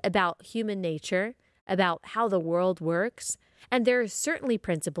revealed about human nature, about how the world works, and there are certainly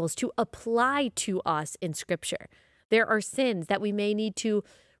principles to apply to us in Scripture. There are sins that we may need to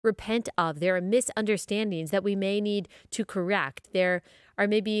repent of. There are misunderstandings that we may need to correct. There are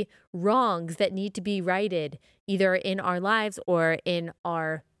maybe wrongs that need to be righted, either in our lives or in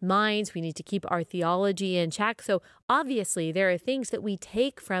our minds. We need to keep our theology in check. So obviously there are things that we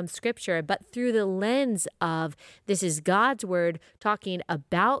take from Scripture, but through the lens of this is God's Word talking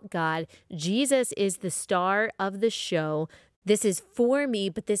about God. Jesus is the star of the show. This is for me,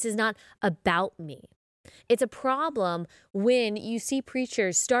 but this is not about me. It's a problem when you see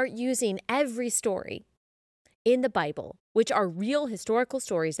preachers start using every story in the Bible, which are real historical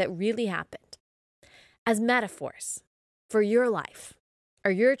stories that really happened, as metaphors for your life or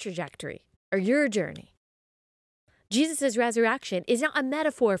your trajectory or your journey. Jesus' resurrection is not a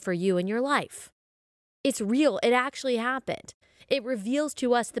metaphor for you and your life. It's real. It actually happened. It reveals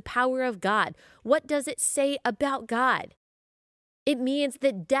to us the power of God. What does it say about God? It means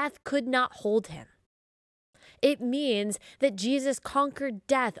that death could not hold Him. It means that Jesus conquered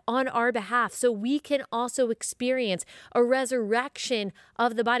death on our behalf so we can also experience a resurrection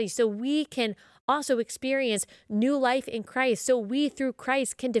of the body, so we can also experience new life in Christ, so we through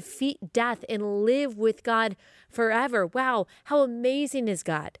Christ can defeat death and live with God forever. Wow, how amazing is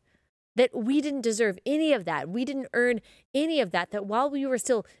God that we didn't deserve any of that. We didn't earn any of that, that while we were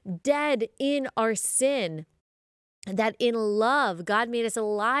still dead in our sin, that in love, God made us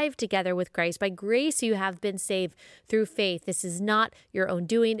alive together with Christ. By grace, you have been saved through faith. This is not your own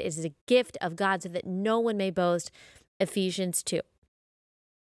doing. It is a gift of God so that no one may boast. Ephesians 2.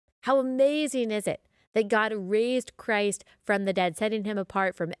 How amazing is it that God raised Christ from the dead, setting Him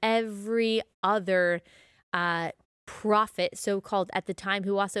apart from every other prophet, so-called at the time,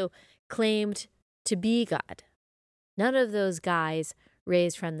 who also claimed to be God. None of those guys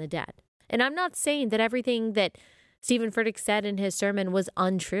raised from the dead. And I'm not saying that everything that Stephen Furtick said in his sermon was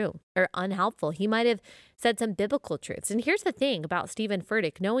untrue or unhelpful. He might have said some biblical truths. And here's the thing about Stephen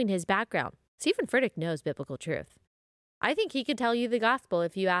Furtick, knowing his background. Stephen Furtick knows biblical truth. I think he could tell you the gospel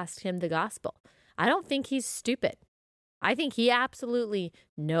if you asked him the gospel. I don't think he's stupid. I think he absolutely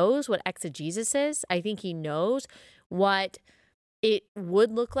knows what exegesis is. I think he knows what it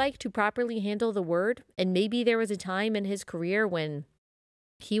would look like to properly handle the word. And maybe there was a time in his career when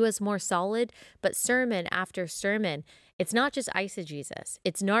he was more solid, but sermon after sermon, it's not just eisegesis,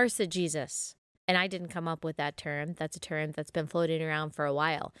 it's Narci-gesis. And I didn't come up with that term. That's a term that's been floating around for a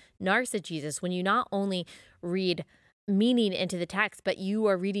while. Narci-gesis, when you not only read meaning into the text, but you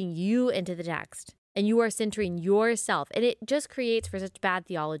are reading you into the text and you are centering yourself. And it just creates for such bad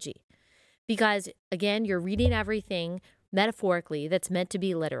theology because, again, you're reading everything metaphorically that's meant to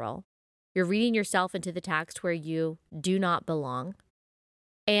be literal. You're reading yourself into the text where you do not belong.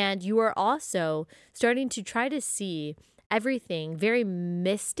 And you are also starting to try to see everything very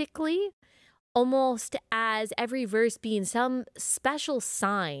mystically, almost as every verse being some special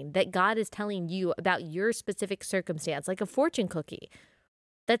sign that God is telling you about your specific circumstance, like a fortune cookie.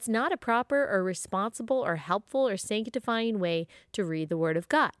 That's not a proper or responsible or helpful or sanctifying way to read the Word of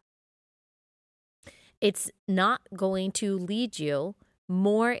God. It's not going to lead you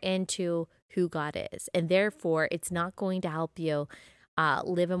more into who God is, and therefore it's not going to help you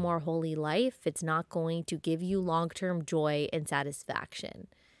live a more holy life. It's not going to give you long-term joy and satisfaction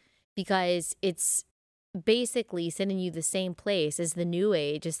because it's basically sending you the same place as the New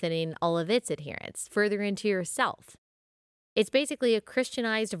Age is sending all of its adherents, further into yourself. It's basically a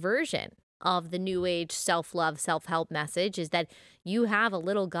Christianized version of the New Age self-love, self-help message, is that you have a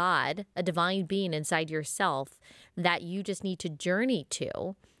little God, a divine being inside yourself that you just need to journey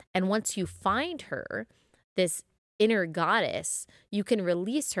to. And once you find her, this inner goddess, you can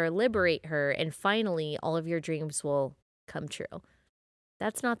release her, liberate her, and finally all of your dreams will come true.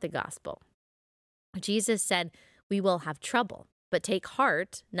 That's not the gospel. Jesus said, we will have trouble, but take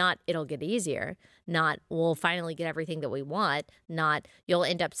heart, not it'll get easier, not we'll finally get everything that we want, not you'll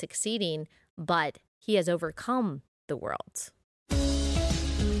end up succeeding, but He has overcome the world.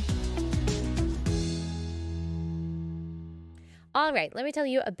 All right, let me tell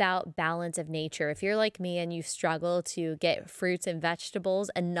you about Balance of Nature. If you're like me and you struggle to get fruits and vegetables,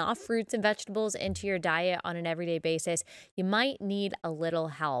 enough fruits and vegetables into your diet on an everyday basis, you might need a little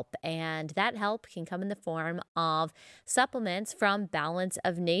help. And that help can come in the form of supplements from Balance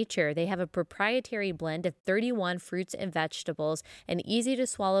of Nature. They have a proprietary blend of 31 fruits and vegetables and easy to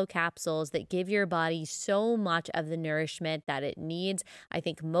swallow capsules that give your body so much of the nourishment that it needs. I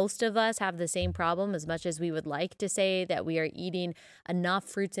think most of us have the same problem. As much as we would like to say that we are eating enough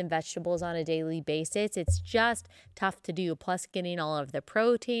fruits and vegetables on a daily basis, it's just tough to do, plus getting all of the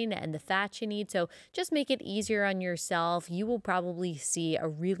protein and the fat you need. So just make it easier on yourself. You will probably see a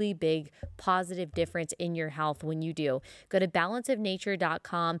really big positive difference in your health when you do. Go to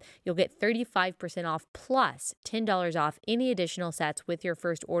balanceofnature.com. You'll get 35% off plus $10 off any additional sets with your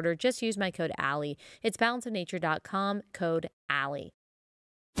first order. Just use my code Allie. It's balanceofnature.com, code Allie.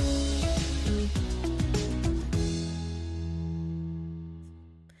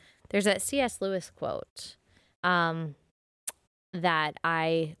 There's a C.S. Lewis quote that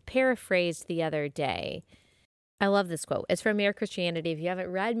I paraphrased the other day. I love this quote. It's from Mere Christianity. If you haven't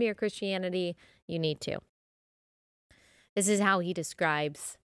read Mere Christianity, you need to. This is how he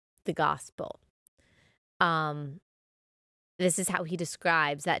describes the gospel. This is how he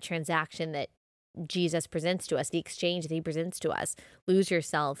describes that transaction that Jesus presents to us, the exchange that he presents to us. Lose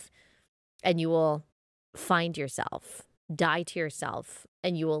yourself and you will find yourself. Die to yourself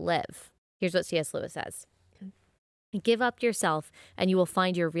and you will live. Here's what C.S. Lewis says. Give up yourself and you will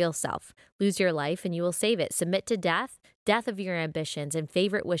find your real self. Lose your life and you will save it. Submit to death, death of your ambitions and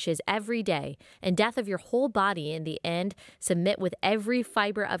favorite wishes every day, and death of your whole body in the end. Submit with every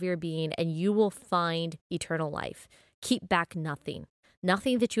fiber of your being and you will find eternal life. Keep back nothing.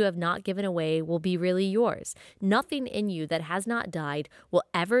 Nothing that you have not given away will be really yours. Nothing in you that has not died will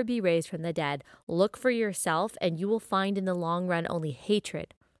ever be raised from the dead. Look for yourself, and you will find in the long run only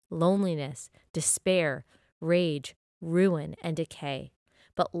hatred, loneliness, despair, rage, ruin, and decay.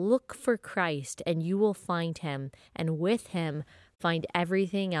 But look for Christ, and you will find him, and with him find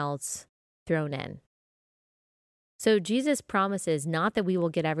everything else thrown in. So Jesus promises not that we will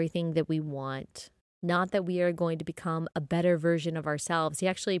get everything that we want, not that we are going to become a better version of ourselves. He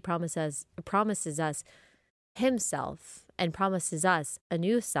actually promises us himself and promises us a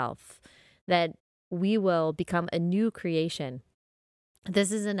new self, that we will become a new creation.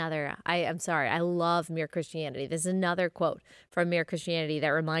 This is another, I'm sorry, I love Mere Christianity. This is another quote from Mere Christianity that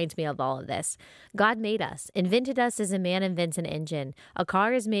reminds me of all of this. God made us, invented us as a man invents an engine. A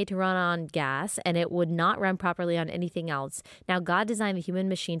car is made to run on gas, and it would not run properly on anything else. Now God designed the human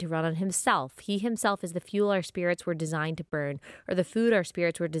machine to run on himself. He himself is the fuel our spirits were designed to burn, or the food our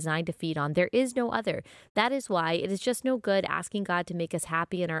spirits were designed to feed on. There is no other. That is why it is just no good asking God to make us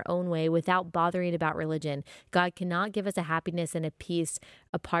happy in our own way without bothering about religion. God cannot give us a happiness and a peace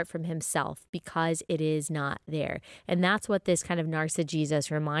apart from himself, because it is not there. And that's what this kind of Narci-gesis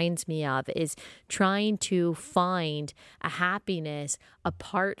reminds me of, is trying to find a happiness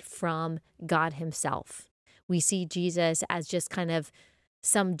apart from God himself. We see Jesus as just kind of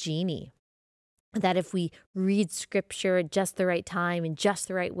some genie, that if we read scripture at just the right time and just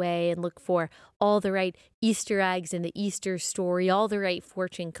the right way and look for all the right Easter eggs in the Easter story, all the right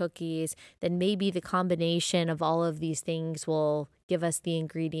fortune cookies, then maybe the combination of all of these things will give us the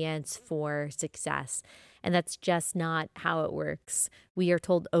ingredients for success. And that's just not how it works. We are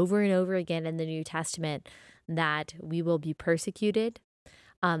told over and over again in the New Testament that we will be persecuted.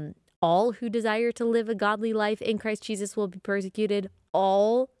 All who desire to live a godly life in Christ Jesus will be persecuted.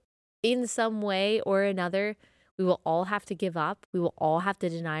 All in some way or another. We will all have to give up. We will all have to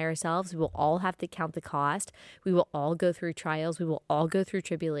deny ourselves. We will all have to count the cost. We will all go through trials. We will all go through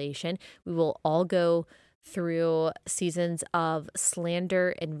tribulation. We will all go through seasons of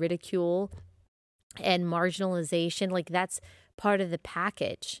slander and ridicule and marginalization. Like, that's part of the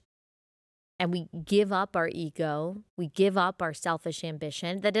package. And we give up our ego. We give up our selfish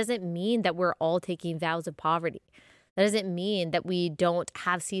ambition. That doesn't mean that we're all taking vows of poverty. That doesn't mean that we don't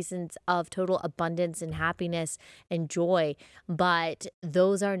have seasons of total abundance and happiness and joy, but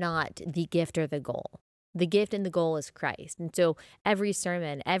those are not the gift or the goal. The gift and the goal is Christ. And so every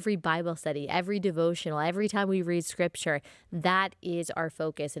sermon, every Bible study, every devotional, every time we read scripture, that is our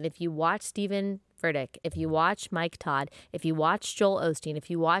focus. And if you watch Stephen Furtick, if you watch Mike Todd, if you watch Joel Osteen, if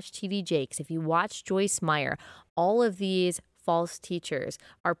you watch TV Jakes, if you watch Joyce Meyer, all of these false teachers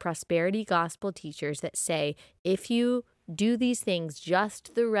are prosperity gospel teachers that say, if you do these things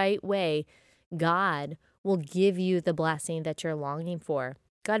just the right way, God will give you the blessing that you're longing for.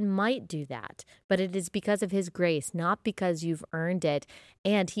 God might do that, but it is because of his grace, not because you've earned it,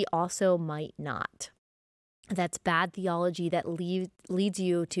 and he also might not. That's bad theology that leads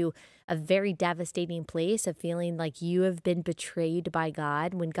you to a very devastating place of feeling like you have been betrayed by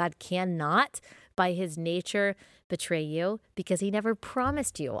God when God cannot, by his nature, betray you because he never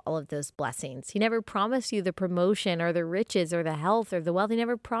promised you all of those blessings. He never promised you the promotion or the riches or the health or the wealth. He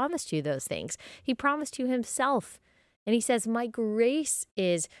never promised you those things. He promised you himself. And he says, my grace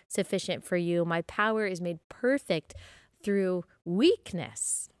is sufficient for you. My power is made perfect through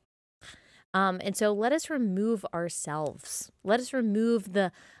weakness. And so let us remove ourselves. Let us remove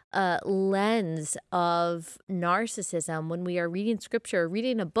the lens of narcissism when we are reading scripture,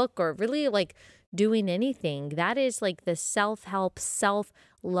 reading a book, or really like doing anything. That is like the self-help,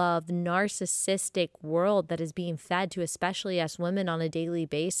 self-love, narcissistic world that is being fed to, especially us women, on a daily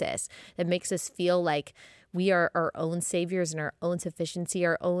basis. That makes us feel like we are our own saviors and our own sufficiency,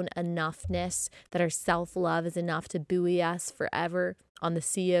 our own enoughness, that our self-love is enough to buoy us forever on the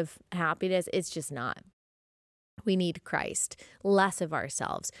sea of happiness. It's just not. We need Christ, less of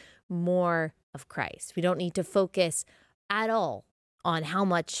ourselves, more of Christ. We don't need to focus at all on how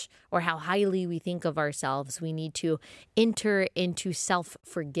much or how highly we think of ourselves. We need to enter into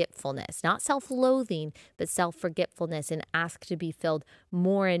self-forgetfulness, not self-loathing, but self-forgetfulness, and ask to be filled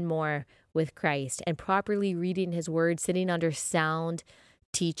more and more with Christ. And properly reading his word, sitting under sound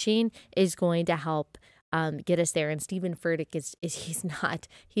teaching is going to help get us there. And Stephen Furtick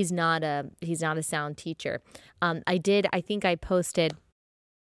he's not a sound teacher. I think I posted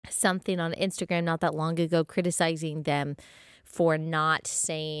something on Instagram not that long ago criticizing them for not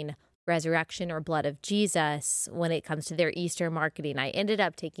saying resurrection or blood of Jesus when it comes to their Easter marketing. I ended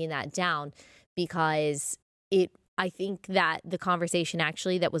up taking that down because I think that the conversation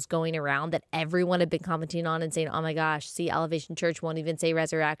actually that was going around that everyone had been commenting on and saying, oh my gosh, see, Elevation Church won't even say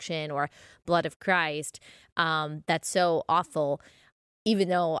resurrection or blood of Christ. That's so awful. Even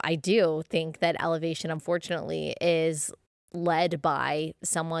though I do think that Elevation, unfortunately, is led by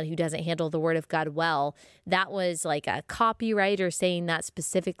someone who doesn't handle the word of God well. That was like a copywriter saying that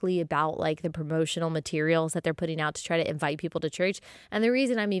specifically about like the promotional materials that they're putting out to try to invite people to church. And the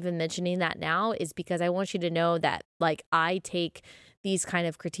reason I'm even mentioning that now is because I want you to know that like I take these kind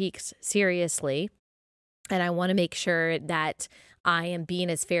of critiques seriously, and I want to make sure that I am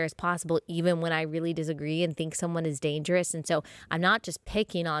being as fair as possible, even when I really disagree and think someone is dangerous. And so I'm not just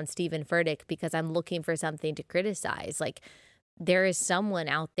picking on Stephen Furtick because I'm looking for something to criticize. Like, there is someone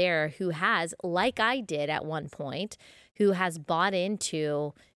out there who has, like I did at one point, who has bought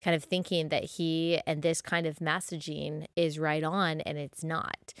into kind of thinking that he and this kind of messaging is right on, and it's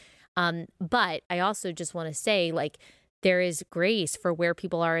not. But I also just want to say, like, there is grace for where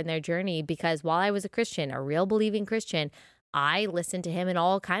people are in their journey, because while I was a Christian, a real believing Christian, I listened to him and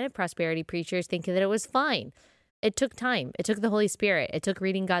all kind of prosperity preachers thinking that it was fine. It took time. It took the Holy Spirit. It took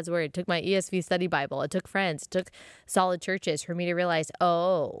reading God's word. It took my ESV study Bible. It took friends. It took solid churches for me to realize,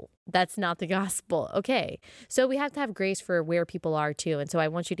 oh, that's not the gospel. Okay. So we have to have grace for where people are too. And so I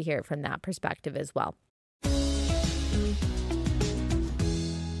want you to hear it from that perspective as well.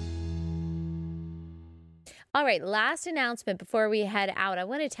 All right, last announcement before we head out. I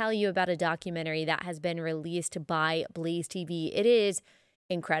want to tell you about a documentary that has been released by Blaze TV. It is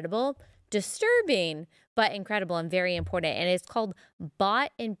incredible, disturbing, but incredible and very important. And it's called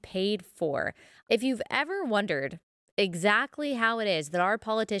Bought and Paid For. If you've ever wondered exactly how it is that our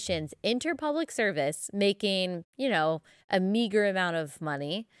politicians enter public service making, a meager amount of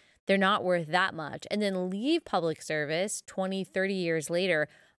money, they're not worth that much, and then leave public service 20, 30 years later,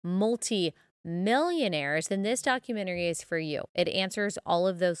 multi-millionaires, then this documentary is for you. It answers all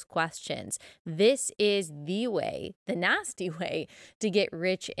of those questions. This is the way, the nasty way, to get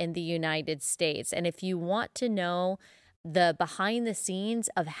rich in the United States. And if you want to know the behind the scenes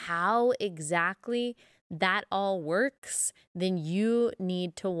of how exactly that all works, then you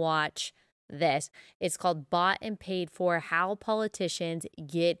need to watch this. It's called Bought and Paid For: How Politicians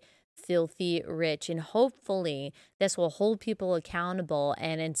Get Filthy Rich. And hopefully this will hold people accountable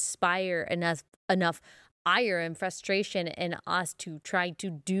and inspire enough ire and frustration in us to try to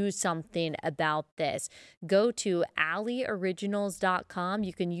do something about this. Go to allieoriginals.com.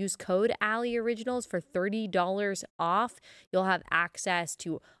 You can use code allieoriginals for $30 off. You'll have access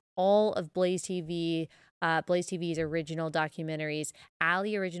to all of Blaze TV's original documentaries.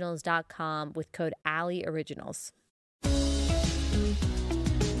 allieoriginals.com with code allieoriginals.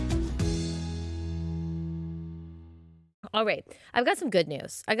 All right, I've got some good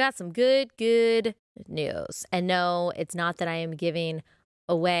news. I got some good news. And no, it's not that I am giving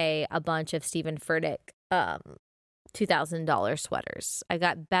away a bunch of Stephen Furtick $2,000 sweaters. I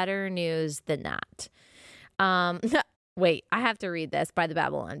got better news than that. Wait, I have to read this by the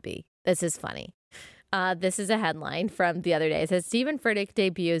Babylon Bee. This is funny. This is a headline from the other day. It says, Stephen Furtick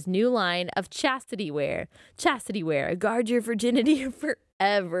debuts new line of chastity wear. Chastity wear. Guard your virginity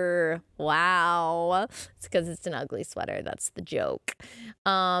forever. Wow. It's because it's an ugly sweater. That's the joke.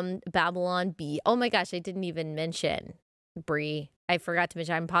 Babylon Bee. Oh my gosh, I didn't even mention Bree. I forgot to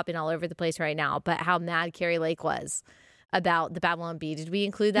mention, I'm popping all over the place right now, but how mad Kari Lake was about the Babylon Bee. Did we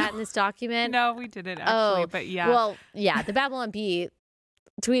include that in this document? No, we didn't actually, but yeah. Well, yeah, the Babylon Bee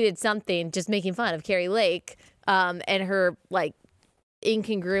tweeted something just making fun of Kari Lake and her like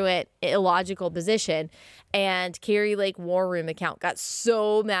incongruent, illogical position. And Kari Lake War Room account got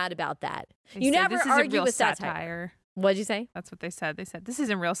so mad about that. They You said, never "This isn't argue real with satire. What'd you say? That's what they said. They said, this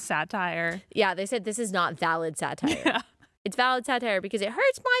isn't real satire. Yeah, they said this is not valid satire. Yeah. It's valid satire because it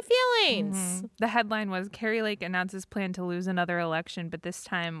hurts my feelings. Mhm. The headline was, Kari Lake announces plan to lose another election, but this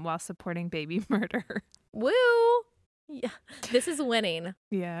time while supporting baby murder. Woo! Yeah, this is winning.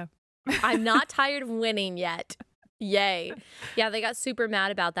 Yeah. I'm not tired of winning yet. Yay. Yeah, they got super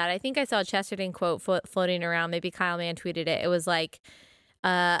mad about that. I think I saw a Chesterton quote floating around. Maybe Kyle Mann tweeted it. It was like,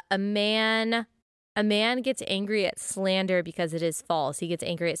 a man gets angry at slander because it is false. He gets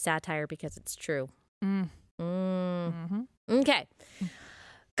angry at satire because it's true. Mm-hmm. Okay.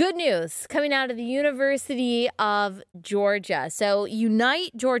 Good news coming out of the University of Georgia. So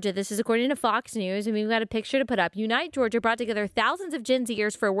Unite Georgia, this is according to Fox News, and we've got a picture to put up. Unite Georgia brought together thousands of Gen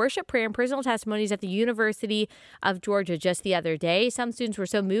Zers for worship, prayer, and personal testimonies at the University of Georgia just the other day. Some students were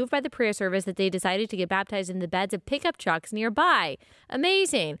so moved by the prayer service that they decided to get baptized in the beds of pickup trucks nearby.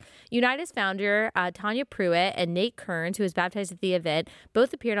 Amazing. Unite's founder, Tanya Pruitt, and Nate Kearns, who was baptized at the event,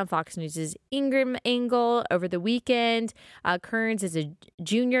 both appeared on Fox News' Ingram Angle over the weekend. Kearns is a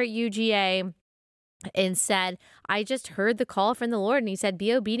junior at UGA and said, I just heard the call from the Lord, and he said,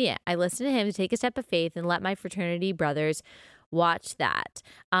 be obedient. I listened to him to take a step of faith and let my fraternity brothers watch that.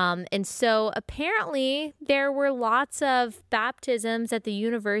 And so apparently there were lots of baptisms at the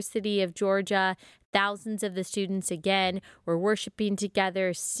University of Georgia. Thousands of the students, again, were worshiping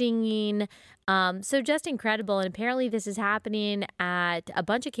together, singing. So just incredible. And apparently this is happening at a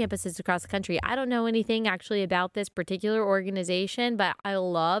bunch of campuses across the country. I don't know anything actually about this particular organization, but I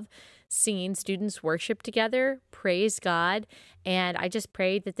love seeing students worship together, praise God. And I just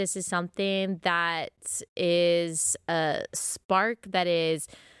pray that this is something that is a spark that is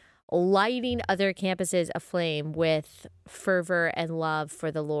lighting other campuses aflame with fervor and love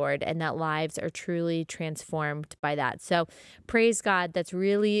for the Lord, and that lives are truly transformed by that. So praise God. That's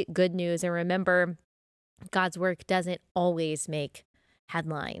really good news. And remember, God's work doesn't always make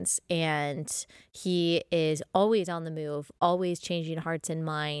headlines, and he is always on the move, always changing hearts and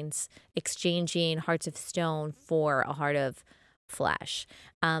minds, exchanging hearts of stone for a heart of flesh.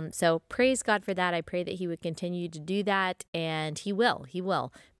 So praise God for that. I pray that he would continue to do that, and he will,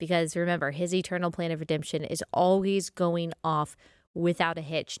 because remember, his eternal plan of redemption is always going off without a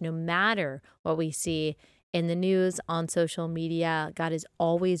hitch. No matter what we see in the news, on social media, God is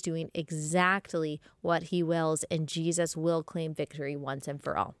always doing exactly what he wills, and Jesus will claim victory once and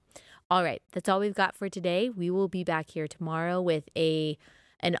for all. All right, that's all we've got for today. We will be back here tomorrow with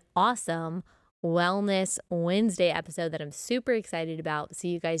an awesome Wellness Wednesday episode that I'm super excited about. See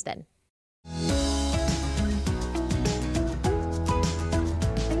you guys then.